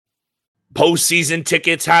Postseason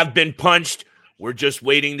tickets have been punched. We're just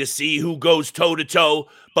waiting to see who goes toe-to-toe.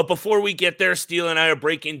 But before we get there, Steele and I are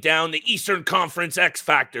breaking down the Eastern Conference X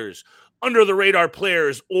factors, under-the-radar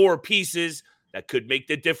players or pieces that could make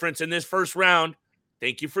the difference in this first round.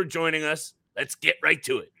 Thank you for joining us. Let's get right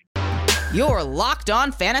to it. You're Locked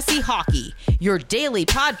On Fantasy Hockey, your daily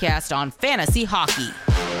podcast on fantasy hockey.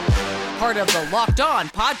 Part of the Locked On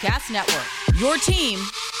Podcast Network, your team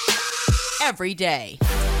every day.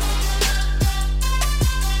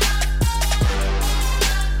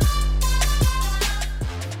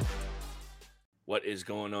 What is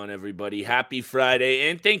going on, everybody? Happy Friday,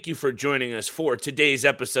 and thank you for joining us for today's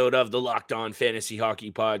episode of the Locked On Fantasy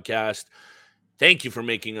Hockey Podcast. Thank you for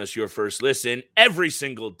making us your first listen every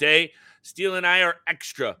single day. Steele and I are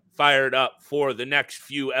extra fired up for the next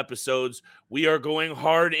few episodes. We are going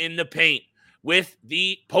hard in the paint with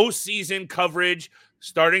the postseason coverage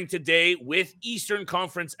starting today with Eastern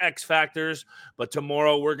Conference X Factors, but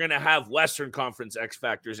tomorrow we're going to have Western Conference X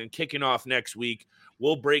Factors, and kicking off next week,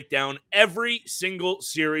 we'll break down every single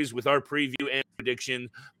series with our preview and prediction,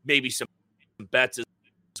 maybe some bets as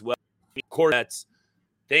well. Core bets.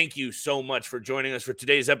 Thank you so much for joining us for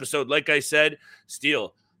today's episode. Like I said,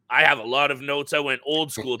 Steele, I have a lot of notes. I went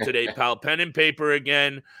old school today, pal. Pen and paper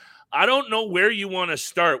again. I don't know where you want to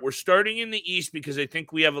start. We're starting in the East because I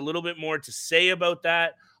think we have a little bit more to say about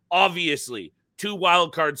that. Obviously, 2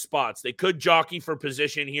 wildcard spots. They could jockey for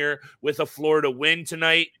position here with a Florida win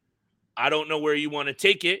tonight. I don't know where you want to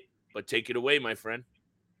take it, but take it away, my friend.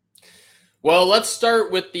 Well, let's start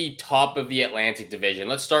with the top of the Atlantic Division.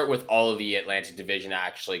 Let's start with all of the Atlantic Division,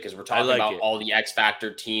 actually, because we're talking about all the X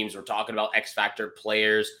Factor teams. We're talking about X Factor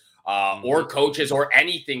players or coaches or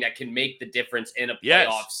anything that can make the difference in a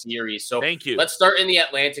playoff series. So thank you. Let's start in the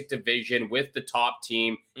Atlantic Division with the top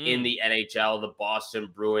team in the NHL, the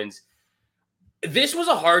Boston Bruins. This was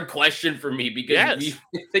a hard question for me because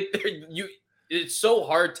it's so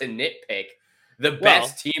hard to nitpick the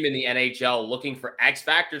best team in the NHL looking for X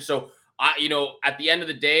Factors. So, at the end of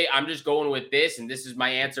the day, I'm just going with this, and this is my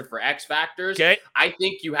answer for X Factors. Okay. I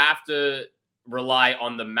think you have to rely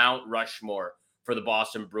on the Mount Rushmore for the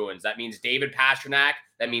Boston Bruins. That means David Pastrnak.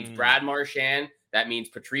 That means Brad Marchand. That means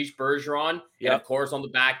Patrice Bergeron. And, of course, on the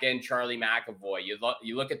back end, Charlie McAvoy.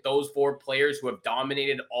 You look at those 4 players who have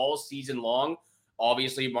dominated all season long.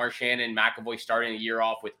 Obviously, Marchand and McAvoy starting the year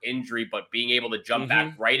off with injury, but being able to jump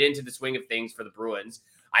back right into the swing of things for the Bruins.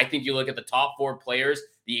 I think you look at the top 4 players,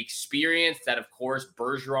 the experience that, of course,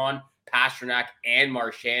 Bergeron, Pastrnak, and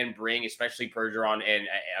Marchand bring, especially Bergeron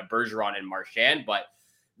and Marchand. But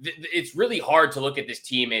it's really hard to look at this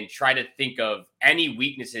team and try to think of any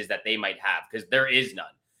weaknesses that they might have, because there is none.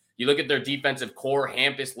 You look at their defensive core,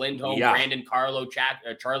 Hampus Lindholm, Brandon Carlo,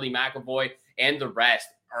 Charlie McAvoy, and the rest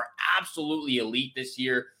are absolutely elite this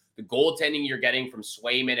year. The goaltending you're getting from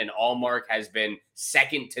Swayman and Allmark has been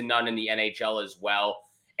second to none in the NHL as well.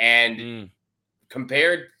 And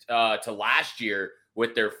compared to last year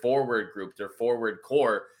with their forward group, their forward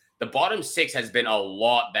core, the bottom 6 has been a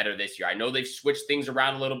lot better this year. I know they've switched things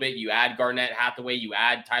around a little bit. You add Garnett Hathaway, you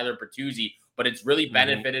add Tyler Bertuzzi, but it's really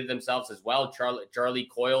benefited themselves as well. Charlie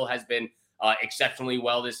Coyle has been exceptionally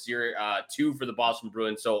well this year, too, for the Boston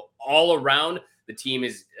Bruins. So all around, the team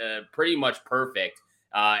is pretty much perfect,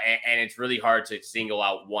 and it's really hard to single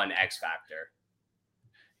out one X factor.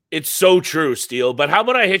 It's so true, Steele. But how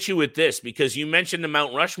about I hit you with this? Because you mentioned the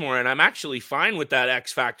Mount Rushmore, and I'm actually fine with that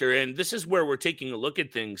X factor. And this is where we're taking a look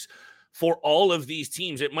at things for all of these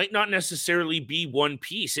teams. It might not necessarily be one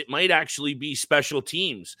piece. It might actually be special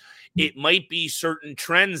teams. It might be certain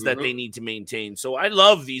trends that they need to maintain. So I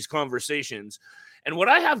love these conversations. And what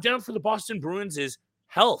I have down for the Boston Bruins is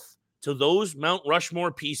health to those Mount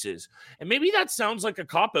Rushmore pieces. And maybe that sounds like a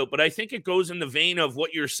cop-out, but I think it goes in the vein of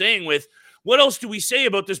what you're saying with, what else do we say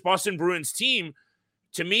about this Boston Bruins team?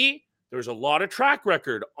 To me, there's a lot of track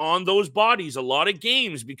record on those bodies, a lot of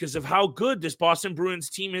games because of how good this Boston Bruins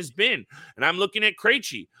team has been. And I'm looking at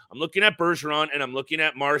Krejci, I'm looking at Bergeron, and I'm looking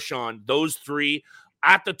at Marchand. Those 3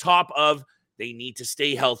 at the top of, they need to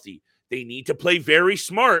stay healthy. They need to play very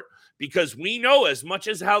smart, because we know as much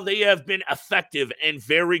as how they have been effective and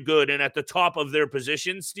very good and at the top of their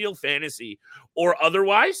position, Steele fantasy or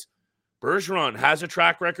otherwise, Bergeron has a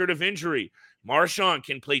track record of injury. Marchand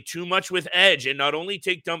can play too much with edge and not only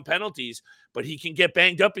take dumb penalties, but he can get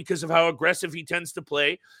banged up because of how aggressive he tends to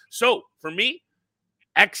play. So for me,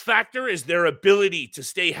 X factor is their ability to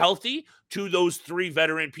stay healthy to those 3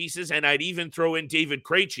 veteran pieces. And I'd even throw in David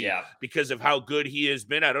Krejci because of how good he has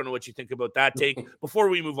been. I don't know what you think about that take before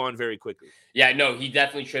we move on very quickly. Yeah, no, he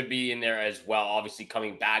definitely should be in there as well. Obviously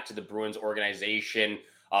coming back to the Bruins organization.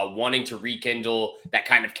 wanting to rekindle that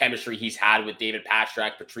kind of chemistry he's had with David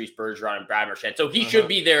Pastrnak, Patrice Bergeron, and Brad Marchand. So he should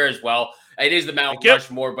be there as well. It is the Mount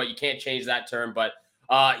Rushmore, but you can't change that term. But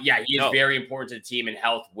he is very important to the team, and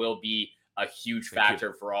health will be a huge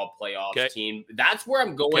factor for all playoffs team. That's where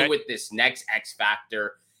I'm going with this next X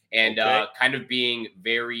factor, and kind of being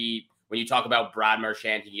very, when you talk about Brad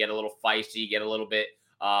Marchand, he can get a little feisty, get a little bit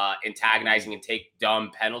antagonizing and take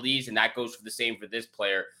dumb penalties. And that goes for the same for this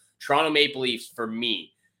player. Toronto Maple Leafs, for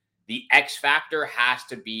me, the X factor has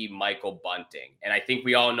to be Michael Bunting. And I think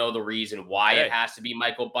we all know the reason why it has to be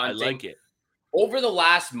Michael Bunting. I like it. Over the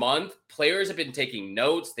last month, players have been taking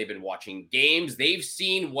notes. They've been watching games. They've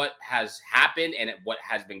seen what has happened and what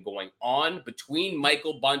has been going on between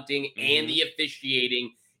Michael Bunting and the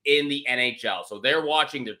officiating in the NHL. So they're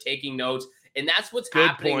watching, they're taking notes, and that's what's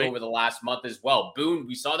happening over the last month as well. Boone,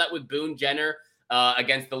 we saw that with Boone Jenner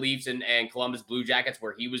against the Leafs and Columbus Blue Jackets,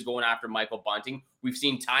 where he was going after Michael Bunting. We've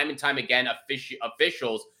seen time and time again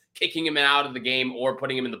officials kicking him out of the game or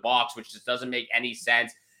putting him in the box, which just doesn't make any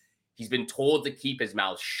sense. He's been told to keep his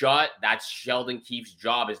mouth shut. That's Sheldon Keefe's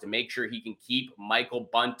job, is to make sure he can keep Michael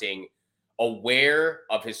Bunting aware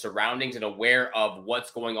of his surroundings and aware of what's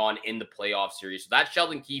going on in the playoff series. So that's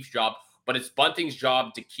Sheldon Keefe's job, but it's Bunting's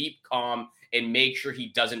job to keep calm and make sure he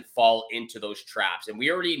doesn't fall into those traps. And we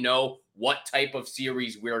already know what type of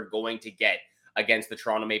series we're going to get against the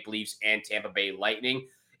Toronto Maple Leafs and Tampa Bay Lightning.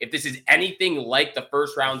 If this is anything like the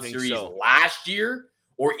first round series last year,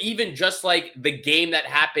 or even just like the game that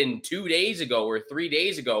happened 2 days ago or 3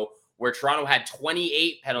 days ago, where Toronto had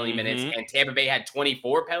 28 penalty minutes and Tampa Bay had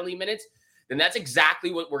 24 penalty minutes, then that's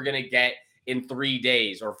exactly what we're going to get in 3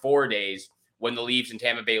 days or 4 days when the Leafs and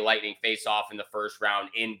Tampa Bay Lightning face off in the first round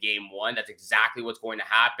in game one. That's exactly what's going to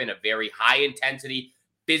happen. A very high intensity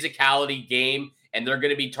physicality game. And they're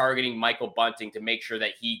going to be targeting Michael Bunting to make sure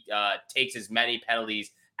that he takes as many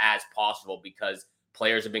penalties as possible, because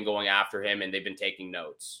players have been going after him and they've been taking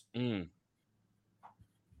notes.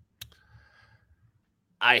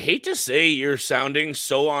 I hate to say you're sounding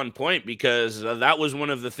so on point, because that was one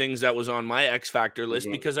of the things that was on my X Factor list,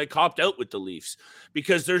 because I copped out with the Leafs,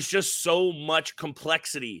 because there's just so much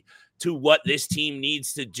complexity to what this team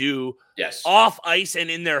needs to do off ice and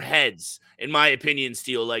in their heads, in my opinion,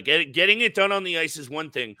 Steele. Like, getting it done on the ice is one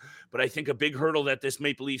thing, but I think a big hurdle that this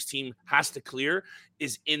Maple Leafs team has to clear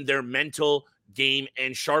is in their mental game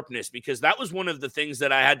and sharpness, because that was one of the things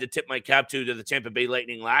that I had to tip my cap to the Tampa Bay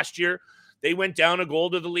Lightning last year. They went down a goal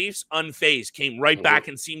to the Leafs, unfazed, came right back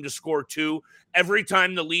and seemed to score two. Every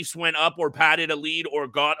time the Leafs went up or padded a lead or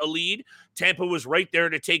got a lead, Tampa was right there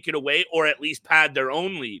to take it away or at least pad their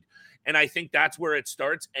own lead. And I think that's where it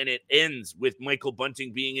starts and it ends with Michael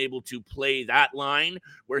Bunting being able to play that line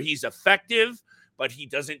where he's effective, but he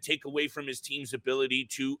doesn't take away from his team's ability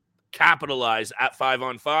to capitalize at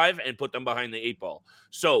 5-on-5 and put them behind the 8 ball.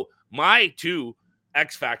 So my two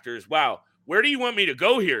X factors, wow. Where do you want me to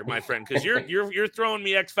go here, my friend? Because you're throwing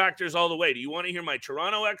me X factors all the way. Do you want to hear my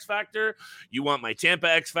Toronto X factor? You want my Tampa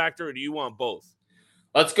X factor, or do you want both?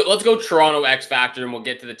 Let's go Toronto X factor, and we'll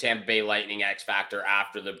get to the Tampa Bay Lightning X factor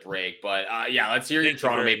after the break. But let's hear your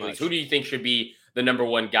Toronto Maple Leafs. Who do you think should be the number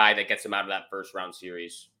one guy that gets them out of that first round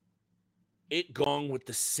series? It gone with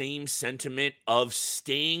the same sentiment of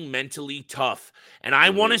staying mentally tough, and I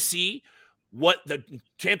want to see what the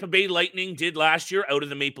Tampa Bay Lightning did last year out of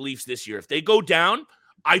the Maple Leafs this year. If they go down,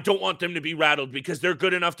 I don't want them to be rattled, because they're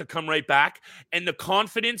good enough to come right back. And the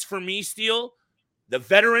confidence for me, Steele, the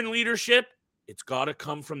veteran leadership, it's got to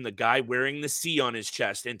come from the guy wearing the C on his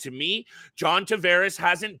chest. And to me, John Tavares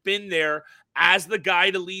hasn't been there as the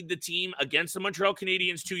guy to lead the team against the Montreal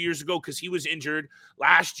Canadiens 2 years ago, because he was injured.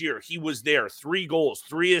 Last year, he was there. 3 goals,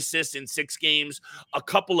 3 assists in 6 games, a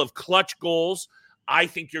couple of clutch goals. I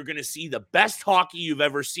think you're going to see the best hockey you've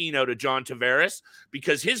ever seen out of John Tavares,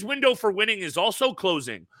 because his window for winning is also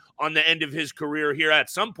closing on the end of his career here at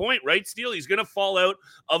some point, right, Steele? He's going to fall out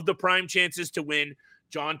of the prime chances to win.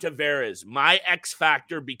 John Tavares, my X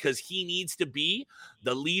factor, because he needs to be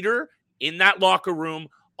the leader in that locker room,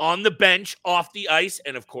 on the bench, off the ice,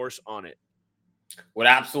 and of course on it. Would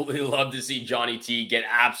absolutely love to see Johnny T get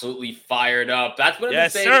absolutely fired up. That's what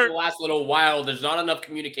I've been saying for the last little while. There's not enough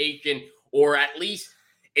communication, or at least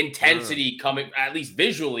intensity coming, at least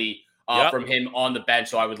visually, from him on the bench.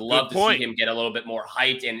 So I would love to see him get a little bit more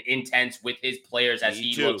hyped and intense with his players as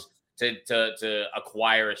he looks to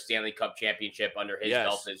acquire a Stanley Cup championship under his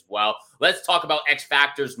belt as well. Let's talk about X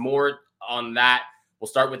factors more on that. We'll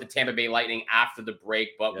start with the Tampa Bay Lightning after the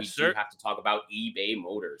break, but we do have to talk about eBay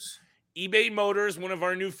Motors. eBay Motors, one of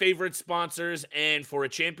our new favorite sponsors, and for a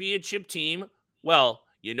championship team, well,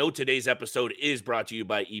 You know today's episode is brought to you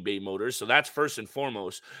by eBay Motors, so that's first and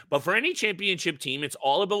foremost. But for any championship team, it's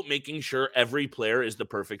all about making sure every player is the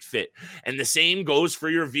perfect fit. And the same goes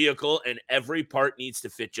for your vehicle, and every part needs to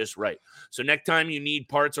fit just right. So next time you need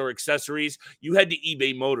parts or accessories, you head to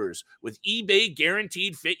eBay Motors. With eBay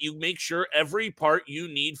Guaranteed Fit, you make sure every part you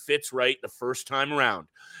need fits right the first time around.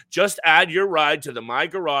 Just add your ride to the My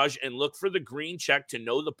Garage and look for the green check to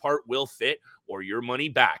know the part will fit or your money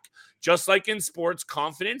back. Just like in sports,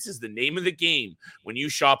 confidence is the name of the game when you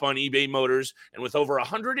shop on eBay Motors. And with over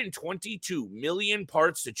 122 million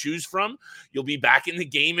parts to choose from, you'll be back in the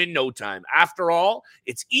game in no time. After all,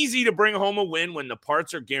 it's easy to bring home a win when the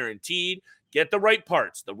parts are guaranteed. Get the right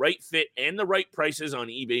parts, the right fit, and the right prices on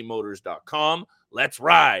ebaymotors.com. Let's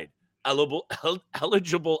ride.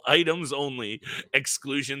 Eligible items only.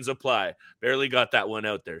 Exclusions apply. Barely got that one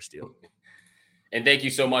out there, Steele. And thank you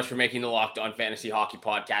so much for making the Locked On Fantasy Hockey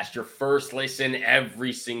Podcast your first listen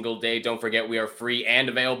every single day. Don't forget, we are free and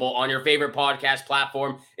available on your favorite podcast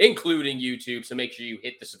platform, including YouTube. So make sure you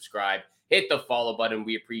hit the subscribe, hit the follow button.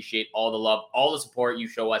 We appreciate all the love, all the support you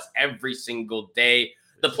show us every single day.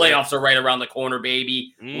 The playoffs are right around the corner,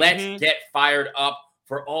 baby. Let's get fired up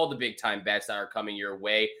for all the big-time bets that are coming your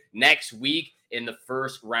way next week in the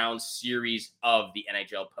first round series of the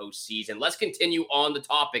NHL postseason. Let's continue on the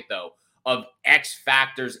topic, though, of X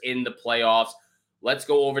factors in the playoffs. Let's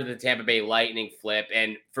go over to the Tampa Bay Lightning, Flip.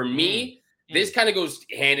 And for me, this kind of goes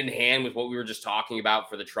hand in hand with what we were just talking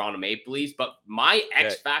about for the Toronto Maple Leafs. But my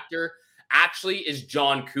X factor actually is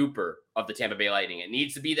John Cooper of the Tampa Bay Lightning. It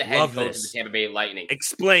needs to be the head coach of the Tampa Bay Lightning.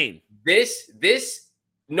 Explain.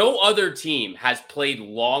 No other team has played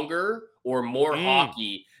longer or more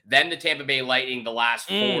hockey than the Tampa Bay Lightning the last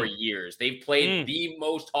 4 years. They've played the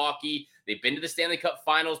most hockey. They've been to the Stanley Cup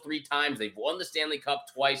Finals 3 times. They've won the Stanley Cup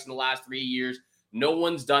twice in the last 3 years. No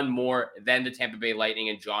one's done more than the Tampa Bay Lightning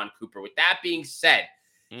and John Cooper. With that being said,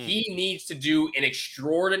 he needs to do an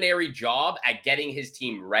extraordinary job at getting his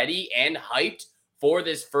team ready and hyped for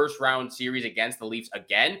this first round series against the Leafs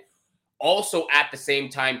again. Also, at the same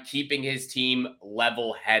time, keeping his team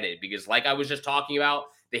level-headed. Because like I was just talking about,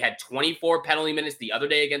 they had 24 penalty minutes the other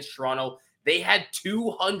day against Toronto. They had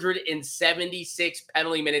 276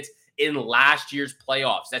 penalty minutes in last year's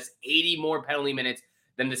playoffs. That's 80 more penalty minutes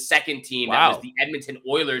than the second team. That was the Edmonton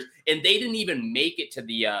Oilers. And they didn't even make it to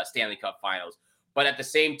the Stanley Cup Finals. But at the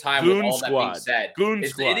same time, with all that being said,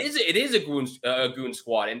 it is a goon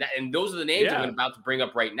squad. And those are the names I'm about to bring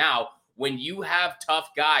up right now. When you have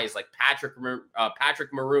tough guys like Patrick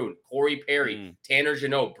Maroon, Corey Perry, Tanner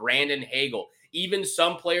Jeannot, Brandon Hagel, even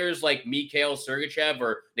some players like Mikhail Sergachev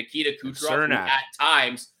or Nikita Kucherov, who at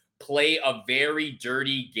times play a very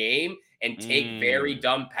dirty game and take very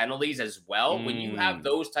dumb penalties as well. When you have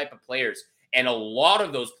those type of players, and a lot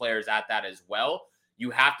of those players at that as well,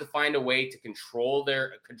 you have to find a way to control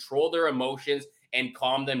their emotions and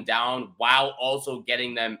calm them down while also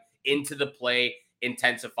getting them into the play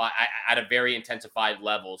at a very intensified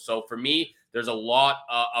level. So for me, there's a lot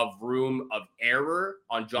of room of error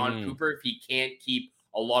on John Cooper if he can't keep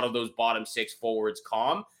a lot of those bottom 6 forwards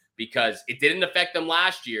calm, because it didn't affect them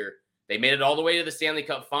last year. They made it all the way to the Stanley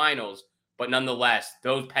Cup Finals, but nonetheless,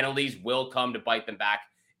 those penalties will come to bite them back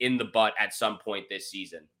in the butt at some point this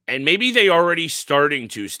season. And maybe they already starting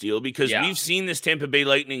to, Steele, because we've seen this Tampa Bay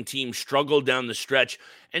Lightning team struggle down the stretch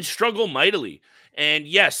and struggle mightily. And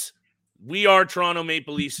yes, we are Toronto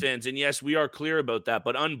Maple Leafs fans, and yes, we are clear about that,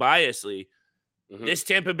 but unbiasedly, this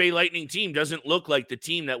Tampa Bay Lightning team doesn't look like the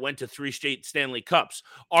team that went to 3 straight Stanley Cups.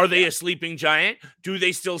 Are they a sleeping giant? Do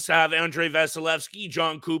they still have Andrei Vasilevsky,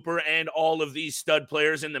 John Cooper, and all of these stud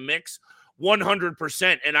players in the mix?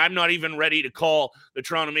 100%, and I'm not even ready to call the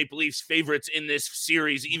Toronto Maple Leafs favorites in this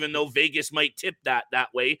series, even though Vegas might tip that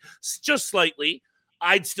way, just slightly.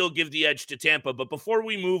 I'd still give the edge to Tampa. But before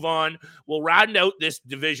we move on, we'll round out this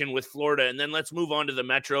division with Florida, and then let's move on to the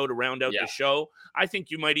Metro to round out the show. I think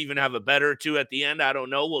you might even have a bet or two at the end. I don't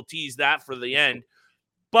know. We'll tease that for the end.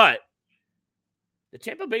 But the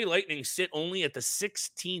Tampa Bay Lightning sit only at the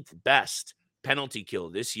 16th best penalty kill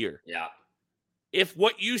this year. Yeah. If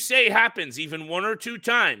what you say happens even 1 or 2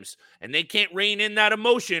 times and they can't rein in that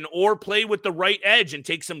emotion or play with the right edge and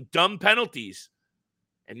take some dumb penalties,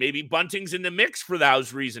 and maybe Bunting's in the mix for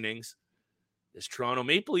those reasonings, this Toronto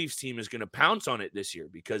Maple Leafs team is going to pounce on it this year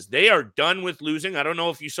because they are done with losing. I don't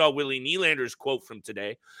know if you saw Willie Nylander's quote from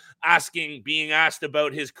today, being asked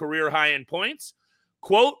about his career high in points.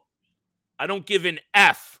 Quote, "I don't give an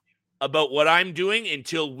F about what I'm doing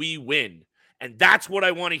until we win." And that's what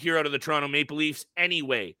I want to hear out of the Toronto Maple Leafs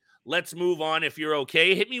anyway. Let's move on if you're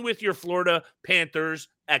okay. Hit me with your Florida Panthers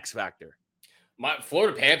X Factor. My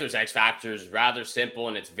Florida Panthers X factor is rather simple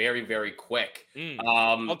and it's very, very quick.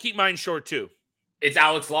 I'll keep mine short too. It's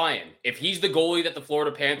Alex Lyon. If he's the goalie that the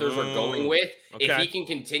Florida Panthers are going with, if he can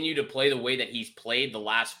continue to play the way that he's played the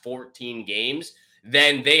last 14 games,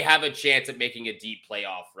 then they have a chance at making a deep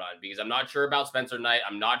playoff run. Because I'm not sure about Spencer Knight.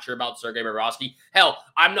 I'm not sure about Sergei Bobrovsky. Hell,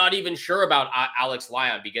 I'm not even sure about Alex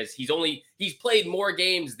Lyon because he's played more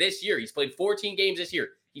games this year. He's played 14 games this year.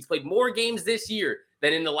 He's played more games this year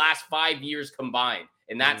than in the last 5 years combined.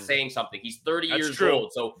 And that's saying something. He's 30 years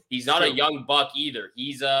old, so he's not a young buck either.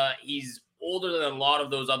 He's older than a lot of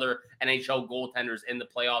those other NHL goaltenders in the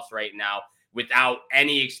playoffs right now without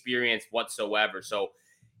any experience whatsoever. So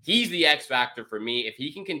he's the X factor for me. If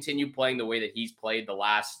he can continue playing the way that he's played the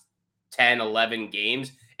last 10, 11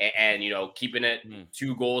 games and keeping it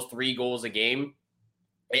 2 goals, 3 goals a game,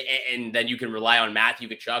 and then you can rely on Matthew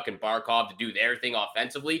Tkachuk and Barkov to do their thing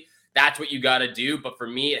offensively, that's what you got to do. But for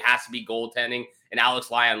me, it has to be goaltending, and Alex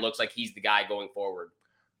Lyon looks like he's the guy going forward.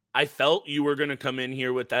 I felt you were going to come in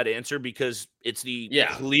here with that answer because it's the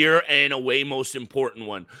clear and away most important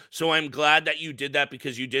one. So I'm glad that you did that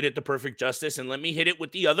because you did it the perfect justice. And let me hit it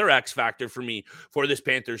with the other X factor for me for this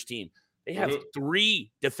Panthers team. They have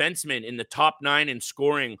 3 defensemen in the top 9 in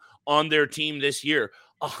scoring on their team this year.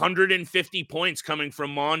 150 points coming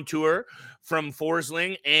from Montour, from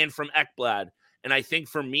Forsling, and from Ekblad. And I think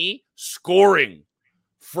for me, scoring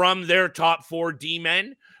from their top 4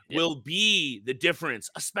 D-men will be the difference,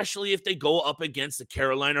 especially if they go up against the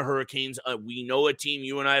Carolina Hurricanes. We know a team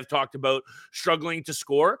you and I have talked about struggling to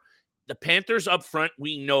score. The Panthers up front,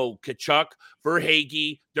 we know Tkachuk,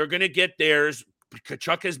 Verhaeghe, they're going to get theirs.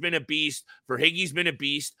 Tkachuk has been a beast. Verhaeghe's been a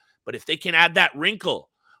beast. But if they can add that wrinkle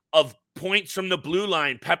of points from the blue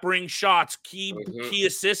line, peppering shots, key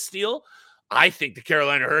assist steal, I think the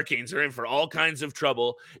Carolina Hurricanes are in for all kinds of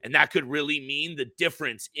trouble. And that could really mean the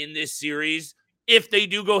difference in this series if they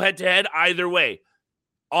do go head-to-head. Either way,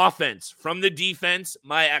 offense from the defense,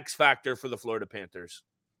 my X factor for the Florida Panthers.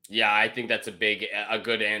 Yeah, I think that's a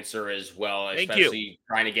good answer as well, especially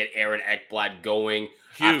trying to get Aaron Ekblad going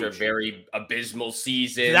after a very abysmal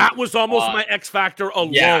season. That was almost my X factor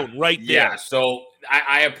alone right there. Yeah, so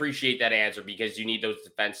I appreciate that answer because you need those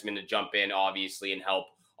defensemen to jump in, obviously, and help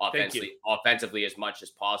offensively as much as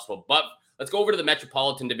possible. But let's go over to the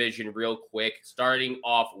Metropolitan Division real quick, starting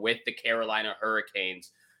off with the Carolina Hurricanes.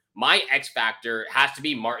 My X factor has to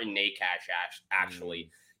be Martin Necas, actually.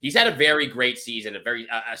 He's had a very great season,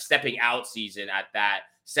 a stepping out season at that.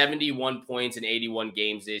 71 points in 81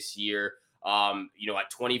 games this year. At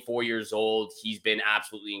 24 years old, he's been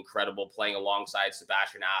absolutely incredible playing alongside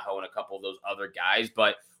Sebastian Aho and a couple of those other guys.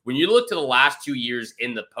 But when you look to the last 2 years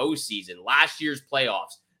in the postseason, last year's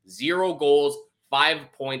playoffs, 0 goals,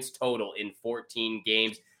 5 points total in 14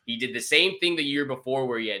 games. He did the same thing the year before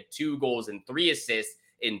where he had 2 goals and 3 assists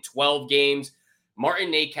in 12 games.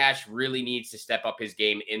 Martin Necas really needs to step up his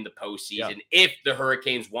game in the postseason if the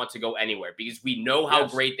Hurricanes want to go anywhere, because we know how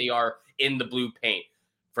great they are in the blue paint.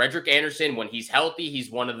 Frederik Andersen, when he's healthy,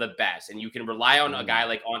 he's one of the best, and you can rely on a guy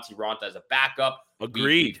like Antti Raanta as a backup.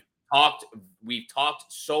 Agreed. We've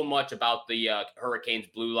talked so much about the Hurricanes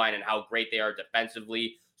blue line and how great they are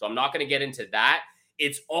defensively, so I'm not going to get into that.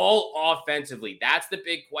 It's all offensively. That's the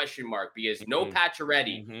big question mark, because no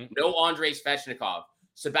Pacioretty, no Andrei Svechnikov.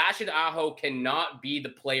 Sebastian Aho cannot be the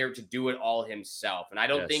player to do it all himself. And I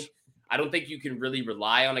don't think you can really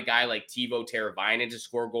rely on a guy like Teuvo Teravainen to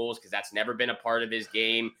score goals, because that's never been a part of his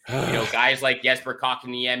game. Guys like Jesper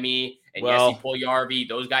Kotkaniemi and Jesse Puljujarvi,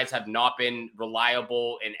 those guys have not been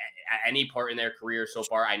reliable at any part in their career so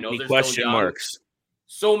far. I know there's question marks.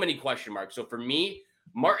 So many question marks. So for me,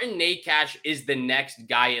 Martin Necas is the next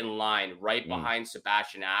guy in line right behind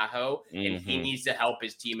Sebastian Aho, and he needs to help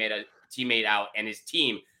his teammate out and his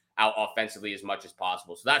team out offensively as much as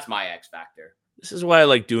possible. So that's my X factor. This is why I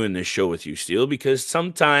like doing this show with you, Steele, because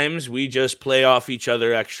sometimes we just play off each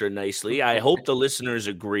other extra nicely. I hope the listeners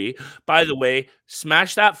agree. By the way,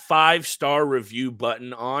 smash that 5-star review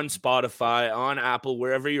button on Spotify, on Apple,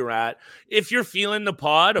 wherever you're at. If you're feeling the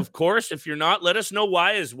pod, of course. If you're not, let us know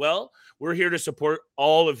why as well. We're here to support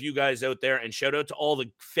all of you guys out there, and shout out to all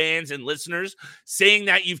the fans and listeners saying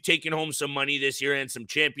that you've taken home some money this year and some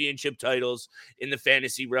championship titles in the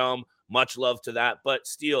fantasy realm. Much love to that. But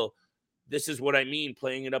Steele, this is what I mean,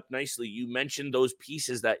 playing it up nicely. You mentioned those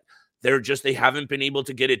pieces that they haven't been able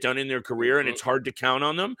to get it done in their career, and it's hard to count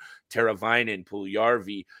on them. Teravainen,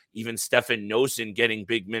 Puljujarvi, even Stefan Noesen getting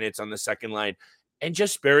big minutes on the second line, and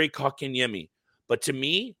just Barry Kotkaniemi. But to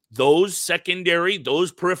me, those secondary,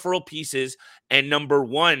 those peripheral pieces, and number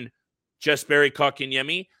one, just Barry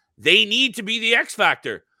Kotkaniemi, they need to be the X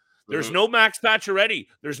factor. There's no Max Pacioretty.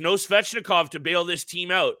 There's no Svechnikov to bail this team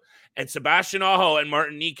out. And Sebastian Aho and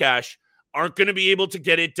Martin Necas aren't going to be able to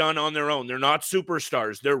get it done on their own. They're not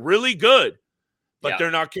superstars. They're really good, but they're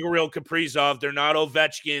not Kirill Kaprizov. They're not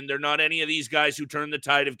Ovechkin. They're not any of these guys who turn the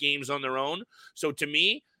tide of games on their own. So to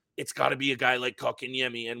me, it's got to be a guy like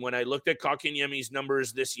Kotkaniemi. And when I looked at Kotkaniemi's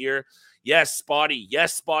numbers this year, yes, spotty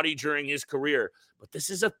during his career, but this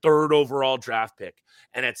is a 3rd overall draft pick.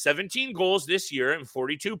 And at 17 goals this year and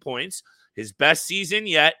 42 points, his best season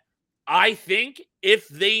yet, I think if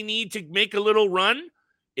they need to make a little run,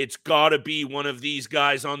 it's got to be one of these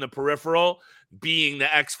guys on the peripheral being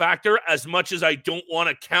the X factor. As much as I don't want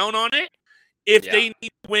to count on it, if they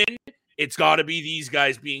need to win, it's got to be these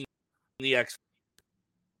guys being the X.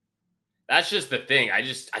 That's just the thing. I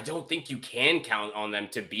don't think you can count on them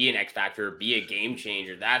to be an X factor, be a game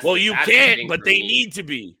changer. You can't, but they need to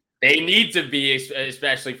be. They need to be,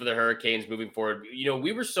 especially for the Hurricanes moving forward. You know,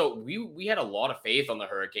 we had a lot of faith on the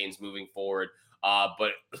Hurricanes moving forward,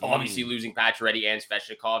 but obviously losing Pacioretty and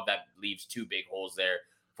Svechnikov, that leaves 2 big holes there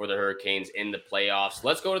for the Hurricanes in the playoffs.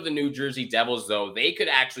 Let's go to the New Jersey Devils, though. They could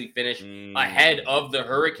actually finish ahead of the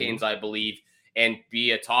Hurricanes, I believe, and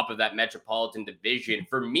be atop of that Metropolitan Division.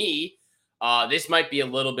 For me, this might be a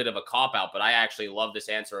little bit of a cop-out, but I actually love this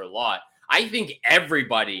answer a lot. I think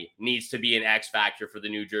everybody needs to be an X factor for the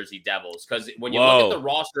New Jersey Devils, because when you look at the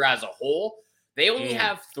roster as a whole, they only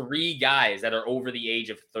have 3 guys that are over the age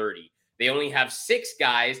of 30. They only have 6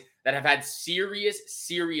 guys that have had serious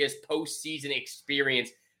postseason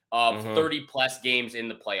experience of 30-plus games in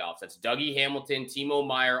the playoffs. That's Dougie Hamilton, Timo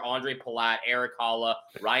Meier, Andre Palat, Eric Haula,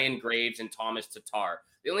 Ryan Graves, and Thomas Tatar.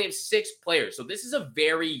 They only have 6 players. So this is a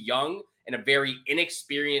very young and a very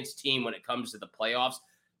inexperienced team when it comes to the playoffs.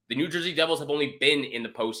 The New Jersey Devils have only been in the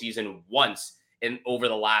postseason once over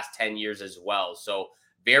the last 10 years as well. So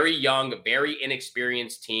very young, very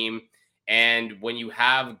inexperienced team. And when you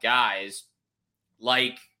have guys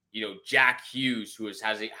like, Jack Hughes, who is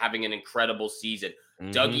having an incredible season,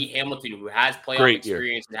 Dougie Hamilton, who has playoff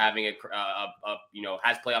experience and having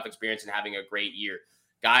has playoff experience and having a great year.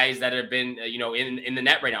 Guys that have been, in the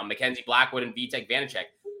net right now, Mackenzie Blackwood and Vitek Vanacek,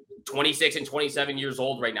 26 and 27 years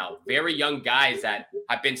old right now. Very young guys that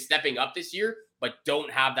have been stepping up this year, but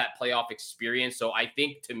don't have that playoff experience. So I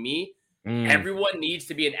think, to me, everyone needs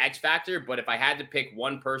to be an X factor. But if I had to pick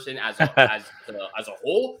one person as a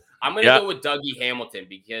whole, I'm going to go with Dougie Hamilton,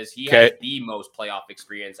 because he has the most playoff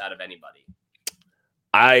experience out of anybody.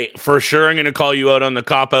 I for sure am going to call you out on the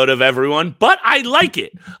cop-out of everyone, but I like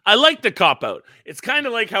it. I like the cop-out. It's kind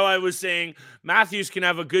of like how I was saying Matthews can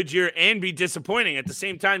have a good year and be disappointing at the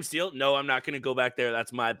same time, Steele. No, I'm not going to go back there.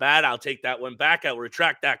 That's my bad. I'll take that one back. I'll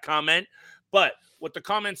retract that comment. But what the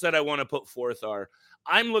comments that I want to put forth are,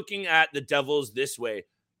 I'm looking at the Devils this way.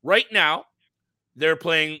 Right now, they're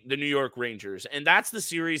playing the New York Rangers, and that's the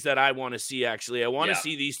series that I want to see, actually. I want to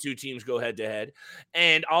see these 2 teams go head-to-head,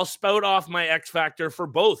 and I'll spout off my X factor for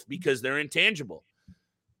both because they're intangible.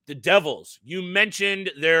 The Devils, you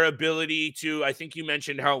mentioned their ability to, I think you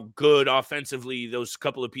mentioned how good offensively those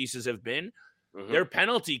couple of pieces have been. Their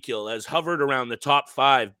penalty kill has hovered around the top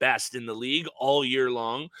 5 best in the league all year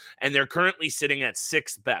long, and they're currently sitting at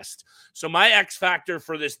 6th best. So my X factor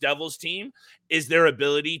for this Devils team is their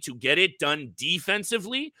ability to get it done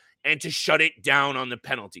defensively and to shut it down on the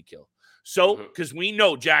penalty kill. So, because we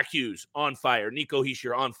know Jack Hughes on fire, Nico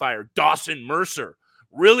Hischier on fire, Dawson Mercer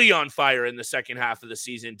really on fire in the second half of the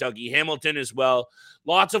season, Dougie Hamilton as well.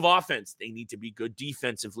 Lots of offense. They need to be good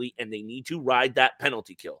defensively, and they need to ride that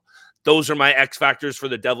penalty kill. Those are my X factors for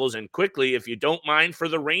the Devils. And quickly, if you don't mind, for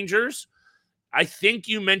the Rangers, I think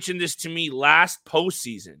you mentioned this to me last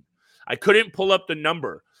postseason. I couldn't pull up the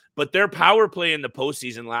number, but their power play in the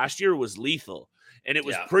postseason last year was lethal. And it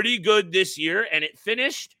was pretty good this year, and it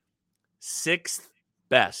finished 6th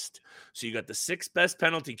best. So you got the 6th best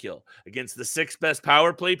penalty kill against the 6th best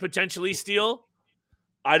power play, potentially, Steele.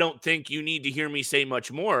 I don't think you need to hear me say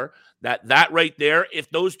much more. That right there, if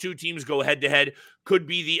those 2 teams go head-to-head, could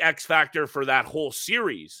be the X factor for that whole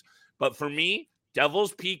series. But for me,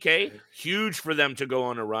 Devils PK, huge for them to go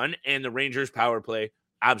on a run, and the Rangers power play,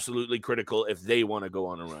 absolutely critical if they want to go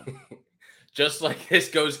on a run. Just like this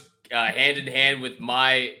goes hand in hand with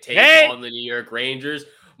my take on the New York Rangers.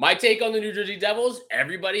 My take on the New Jersey Devils,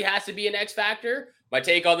 everybody has to be an X factor. My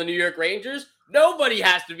take on the New York Rangers, nobody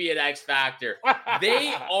has to be an X factor.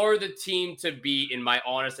 They are the team to beat, in my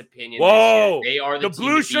honest opinion. Whoa! They are the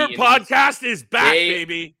Blue Shirt Podcast is back,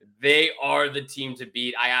 baby. They are the team to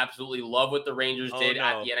beat. I absolutely love what the Rangers did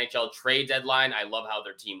at the NHL trade deadline. I love how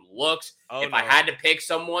their team looks. If I had to pick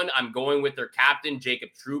someone, I'm going with their captain, Jacob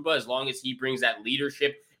Trouba, as long as he brings that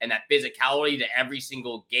leadership and that physicality to every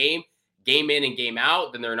single game in and game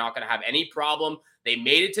out, then they're not going to have any problem. They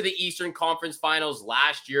made it to the Eastern Conference Finals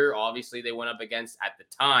last year. Obviously, they went up against, at the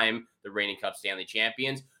time, the reigning Cup Stanley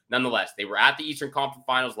champions. Nonetheless, they were at the Eastern Conference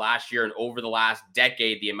Finals last year, and over the last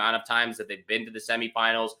decade, the amount of times that they've been to the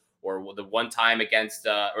semifinals, or the one time back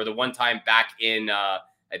in, I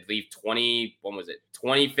believe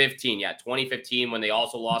 2015. Yeah, 2015, when they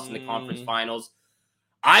also lost in the conference finals.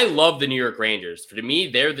 I love the New York Rangers. To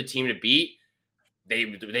me, they're the team to beat.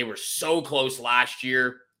 They were so close last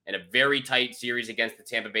year in a very tight series against the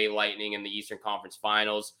Tampa Bay Lightning in the Eastern Conference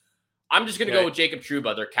Finals. I'm just going to go with Jacob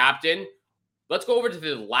Trouba, their captain. Let's go over to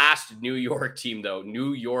the last New York team, though.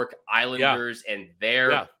 New York Islanders and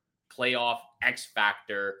their playoff X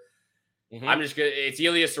factor. I'm just gonna. It's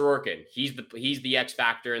Ilya Sorokin. He's the X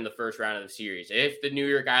factor in the first round of the series. If the New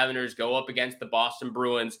York Islanders go up against the Boston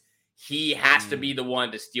Bruins, he has to be the one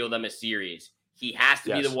to steal them a series. He has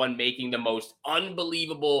to be the one making the most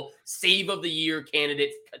unbelievable save of the year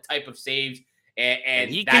candidate type of saves, and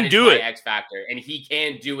he can do it. X factor, and he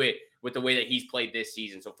can do it with the way that he's played this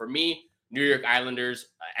season. So for me, New York Islanders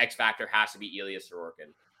X factor has to be Ilya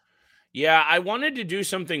Sorokin. Yeah, I wanted to do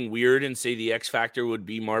something weird and say the X factor would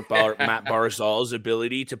be Matt Barzal's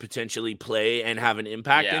ability to potentially play and have an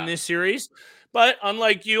impact in this series. But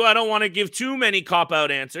unlike you, I don't want to give too many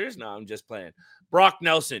cop-out answers. No, I'm just playing. Brock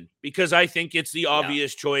Nelson, because I think it's the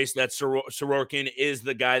obvious choice that Sorokin is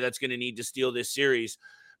the guy that's going to need to steal this series.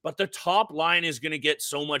 But the top line is going to get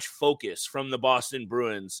so much focus from the Boston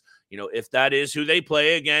Bruins. You know, if that is who they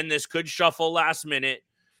play, again, this could shuffle last minute.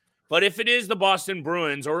 But if it is the Boston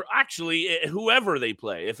Bruins, or actually whoever they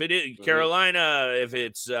play, if it is Carolina, if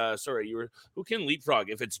it's, who can leapfrog?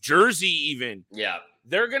 If it's Jersey even,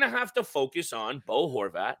 they're going to have to focus on Bo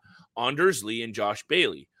Horvat, Anders Lee, and Josh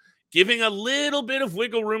Bailey, giving a little bit of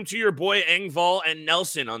wiggle room to your boy Engvall and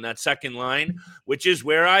Nelson on that second line, which is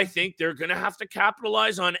where I think they're going to have to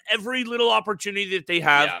capitalize on every little opportunity that they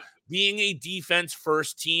have, being a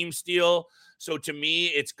defense-first team still. So to me,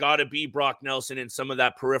 it's got to be Brock Nelson and some of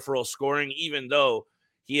that peripheral scoring, even though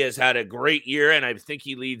he has had a great year, and I think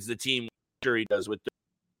he leads the team. Sure he does with the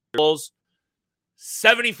goals.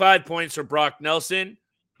 75 points for Brock Nelson,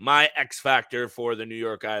 my X factor for the New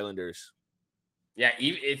York Islanders. Yeah,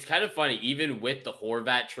 it's kind of funny, even with the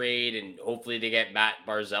Horvat trade, and hopefully they get Matt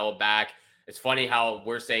Barzal back. It's funny how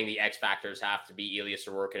we're saying the X factors have to be Ilya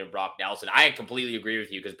Sorokin and Brock Nelson. I completely agree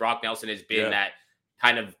with you, because Brock Nelson has been that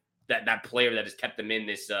kind of that player that has kept them in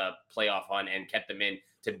this playoff hunt and kept them in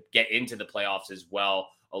to get into the playoffs as well,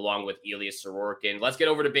 along with Ilya Sorokin. Let's get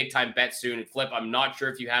over to big time bets soon. Flip, I'm not sure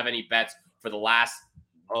if you have any bets for the last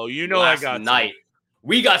I got night. Some.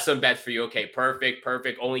 We got some bets for you. Okay, perfect.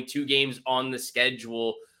 Only 2 games on the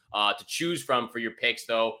schedule to choose from for your picks,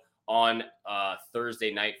 though, on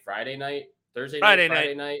Friday night,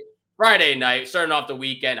 starting off the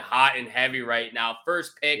weekend hot and heavy right now.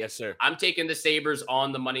 First pick, yes, sir. I'm taking the Sabres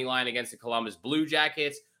on the money line against the Columbus Blue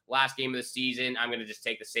Jackets. Last game of the season, I'm going to just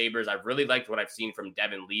take the Sabres. I've really liked what I've seen from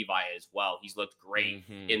Devin Levi as well. He's looked great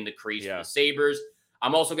in the crease for the Sabres.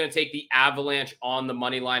 I'm also going to take the Avalanche on the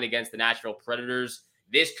money line against the Nashville Predators.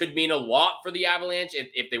 This could mean a lot for the Avalanche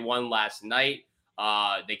if they won last night.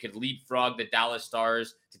 They could leapfrog the Dallas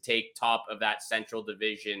Stars to take top of that Central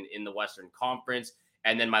Division in the Western Conference.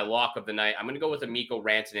 And then my lock of the night, I'm going to go with a Mikko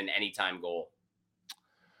Rantanen anytime goal.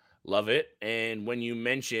 Love it. And when you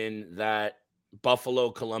mention that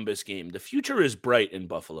Buffalo-Columbus game, the future is bright in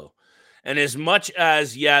Buffalo. And as much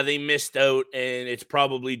as, they missed out and it's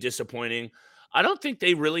probably disappointing, I don't think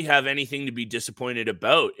they really have anything to be disappointed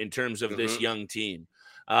about in terms of this young team.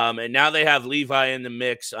 And now they have Levi in the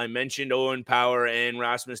mix. I mentioned Owen Power and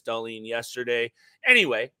Rasmus Dahlin yesterday.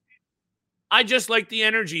 Anyway, I just like the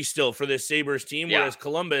energy still for this Sabres team, whereas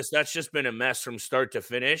Columbus, that's just been a mess from start to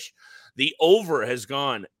finish. The over has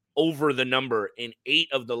gone over the number in 8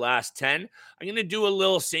 of the last 10. I'm going to do a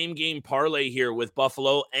little same-game parlay here with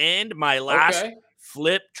Buffalo and my last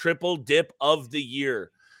flip triple dip of the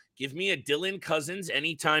year. Give me a Dylan Cousins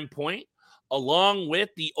anytime point, along with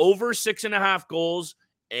the over 6.5 goals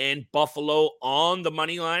and Buffalo on the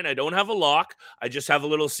money line. I don't have a lock. I just have a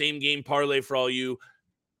little same-game parlay for all you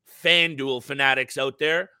FanDuel fanatics out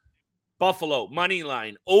there. Buffalo money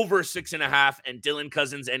line over 6.5 and Dylan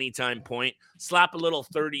Cousins anytime point. Slap a little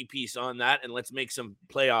 30 piece on that and let's make some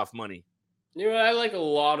playoff money. I like a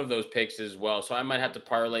lot of those picks as well, so I might have to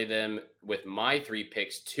parlay them with my 3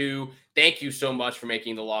 picks too. Thank you so much for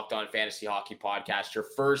making the Locked On Fantasy Hockey Podcast your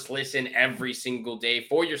first listen every single day.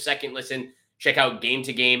 For your second listen, check out Game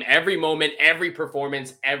to Game. Every moment, every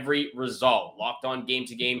performance, every result. Locked On Game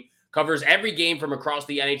to Game covers every game from across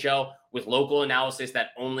the NHL with local analysis that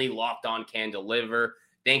only Locked On can deliver.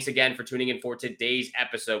 Thanks again for tuning in for today's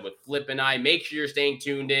episode with Flip and I. Make sure you're staying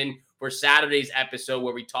tuned in for Saturday's episode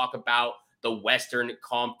where we talk about the Western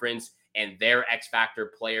Conference and their X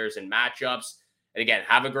Factor players and matchups. And again,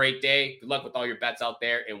 have a great day. Good luck with all your bets out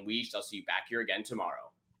there, and we shall see you back here again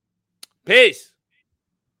tomorrow. Peace.